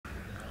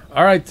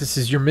All right, this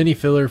is your mini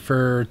filler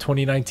for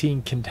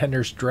 2019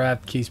 Contenders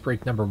Draft, case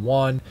break number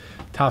 1.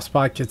 Top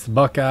spot gets the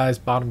Buckeyes,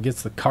 bottom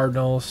gets the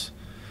Cardinals.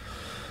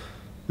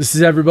 This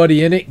is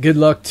everybody in it. Good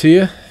luck to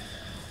you.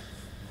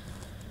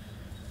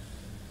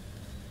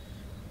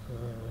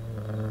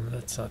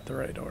 That's not the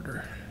right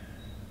order.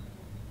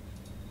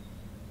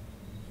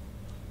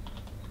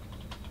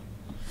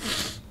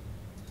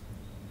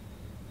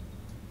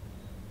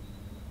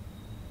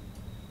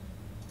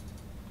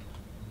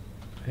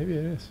 Maybe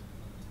it is.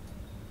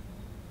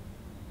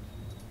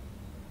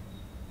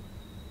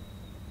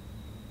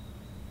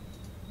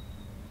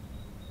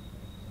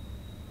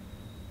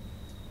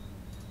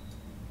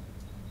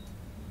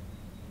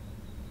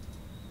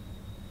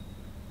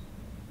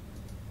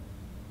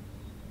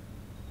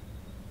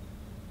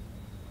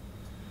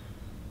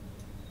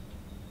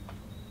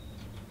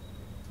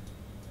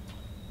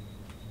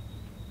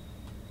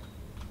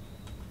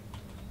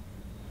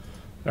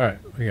 All right,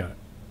 we got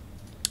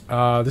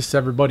it. This is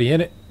everybody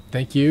in it.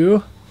 Thank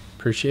you.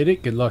 Appreciate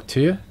it. Good luck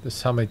to you. This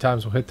is how many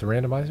times we'll hit the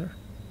randomizer.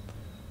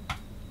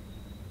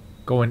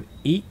 Going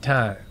 8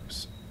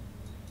 times.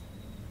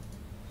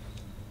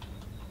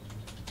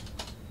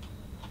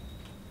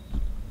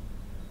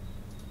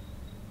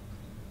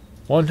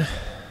 One,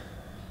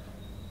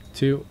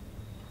 2,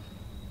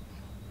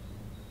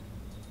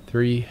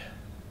 3,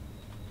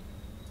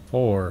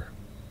 4,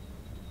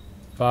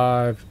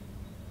 5,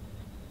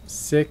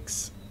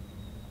 6,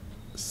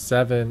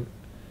 7,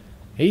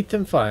 8th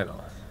and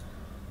final.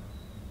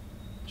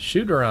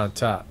 Shooter on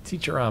top,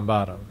 teacher on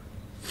bottom.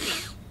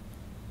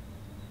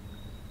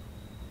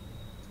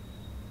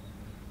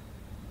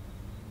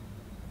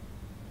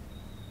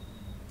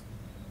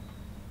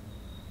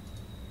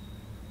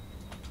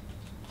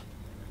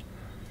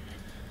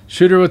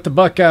 Shooter with the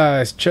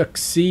Buckeyes, Chuck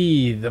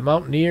C. The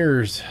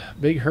Mountaineers,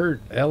 Big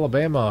Hurt,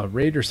 Alabama,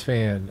 Raiders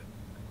fan,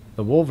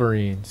 the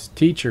Wolverines,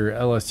 teacher,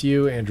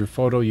 LSU, Andrew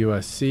Photo,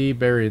 USC,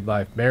 Buried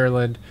Life,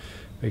 Maryland,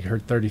 Big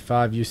Hurt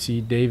 35,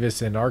 UC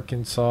Davis and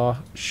Arkansas,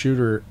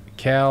 shooter,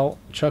 Cal,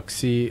 Chuck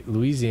C,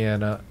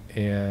 Louisiana,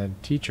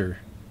 and teacher,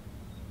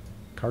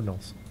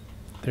 Cardinals.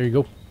 There you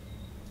go.